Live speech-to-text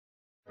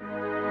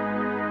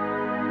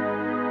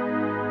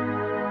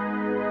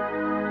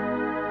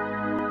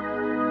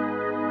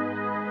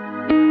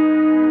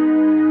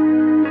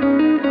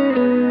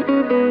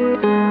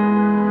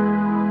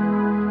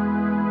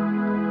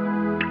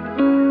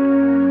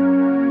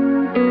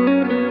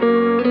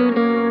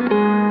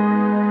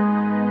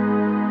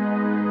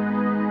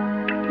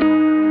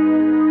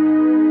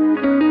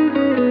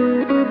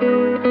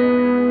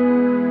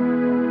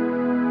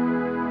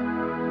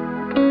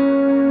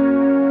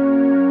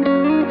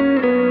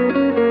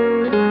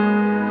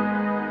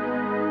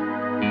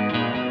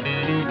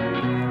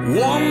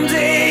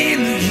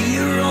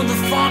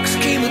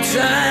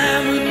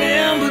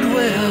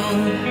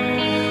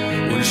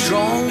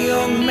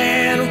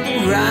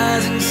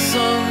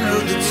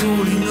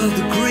tolling of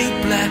the great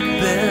black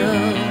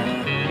bell.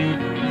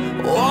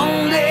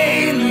 One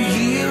day in the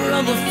year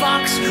of the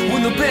fox,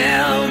 when the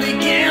bell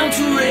began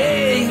to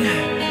ring,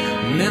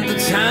 meant the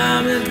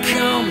time had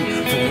come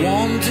for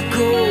one to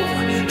go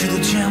to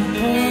the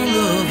temple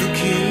of the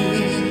king.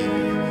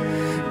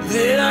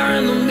 There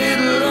in the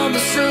middle of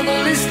the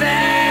circle he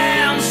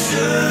stands,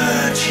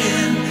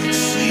 searching,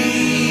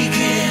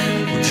 seeking,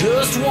 with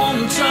just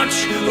one touch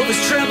of his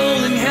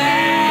trembling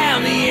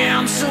hand, the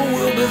answer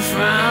will be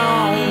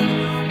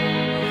found.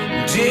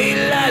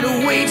 Daylight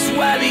awaits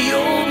while the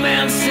old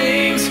man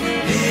sings,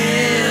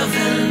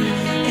 heaven,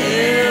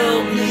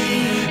 help me.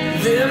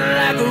 Then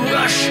like a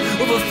rush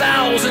of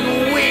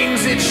 1,000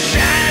 wings, it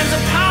shines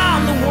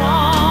upon the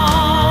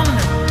one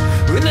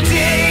when the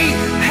day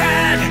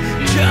had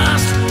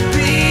just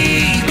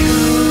begun.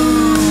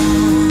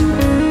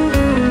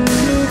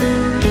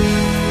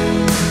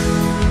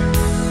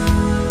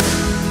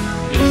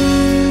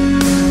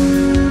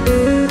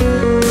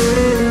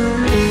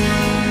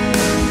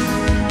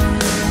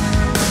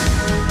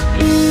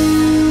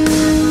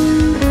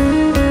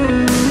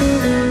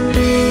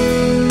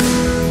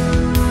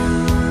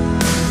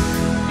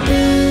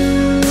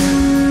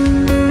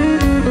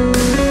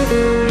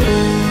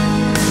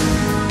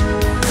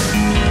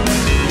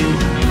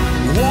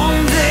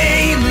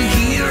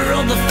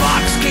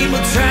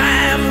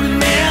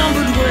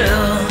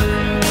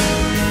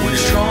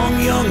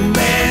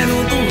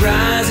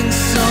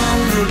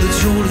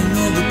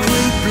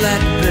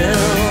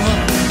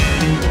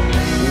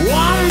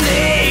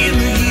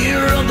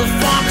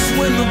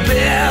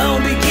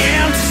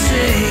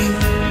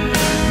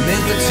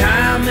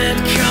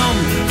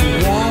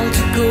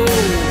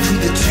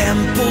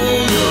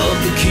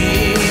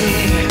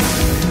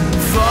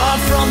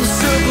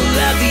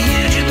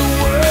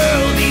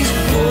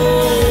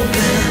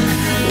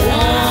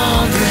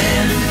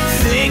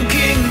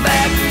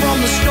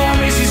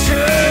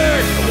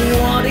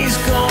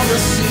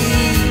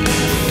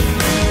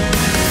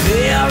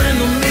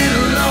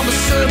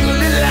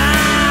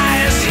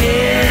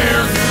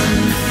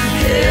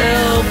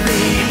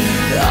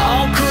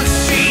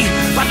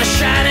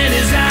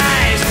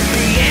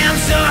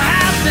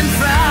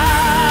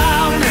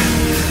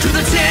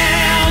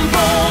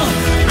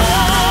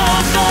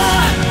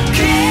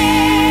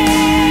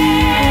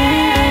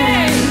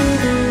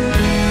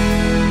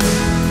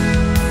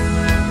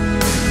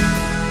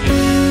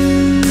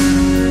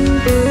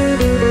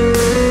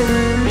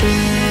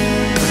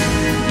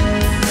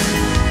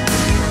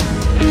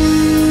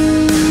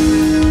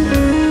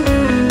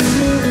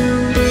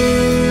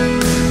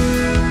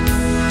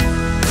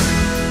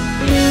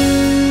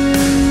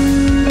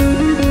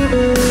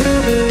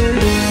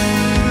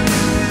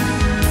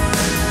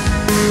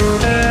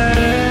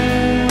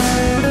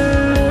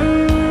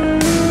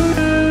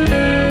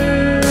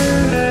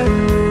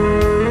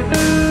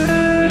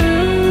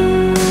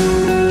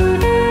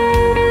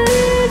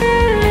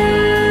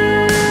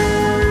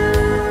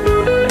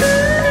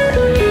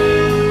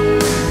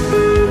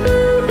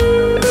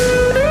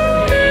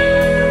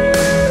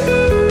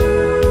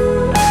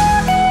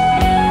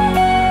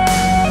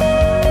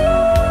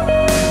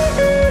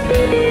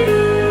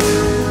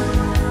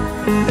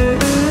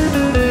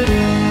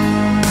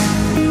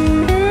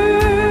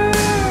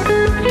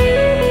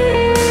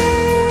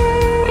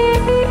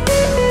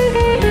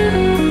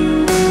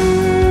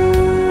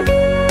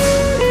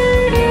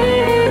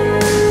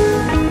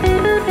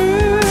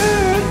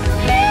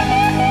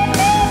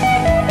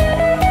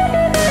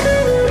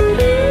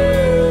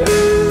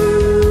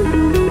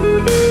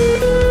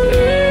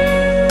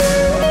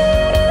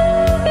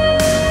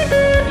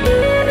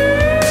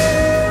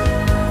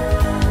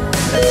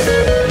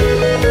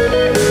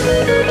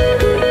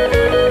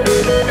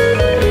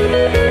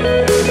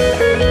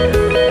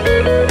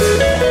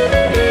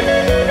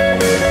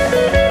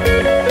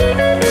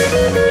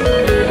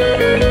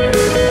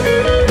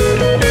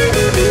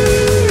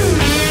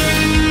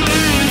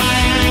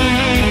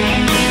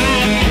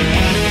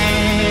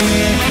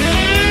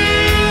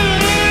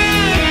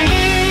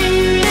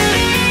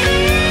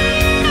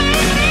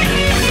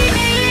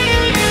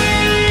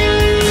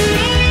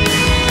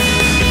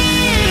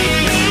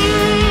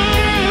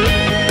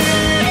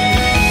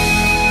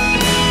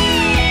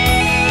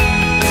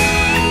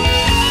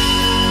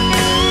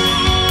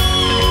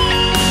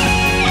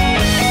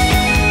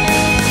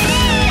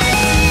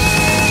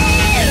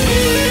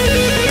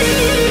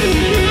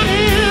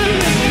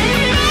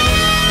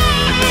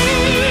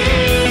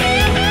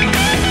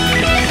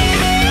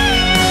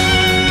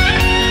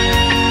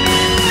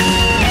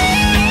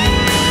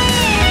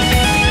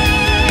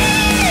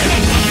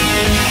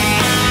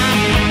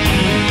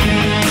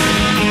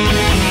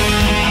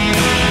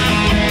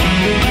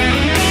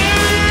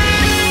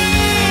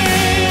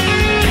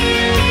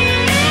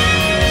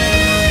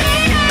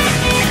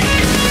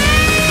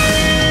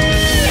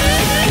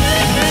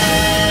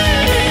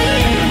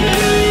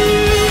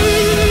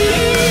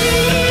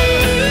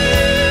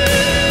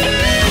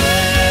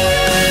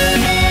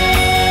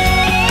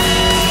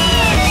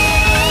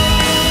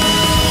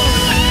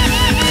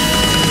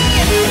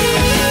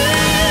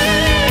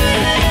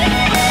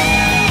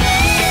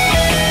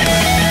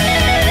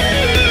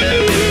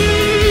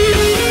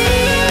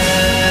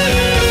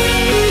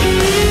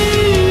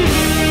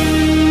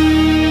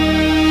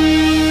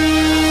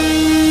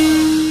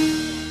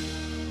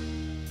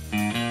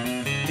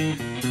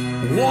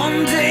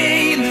 One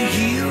day in the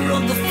year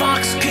of the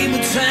fox came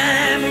a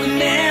time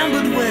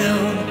remembered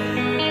well,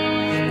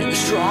 when the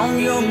strong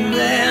young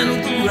man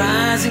with the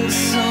rising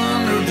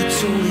sun heard the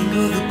tolling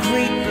of the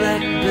great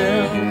black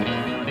bell.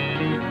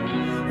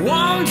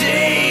 One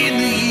day in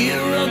the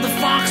year of the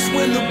fox,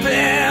 when the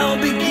bell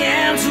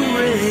began to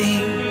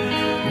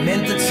ring,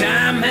 meant the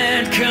time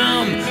had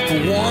come for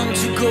one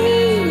to go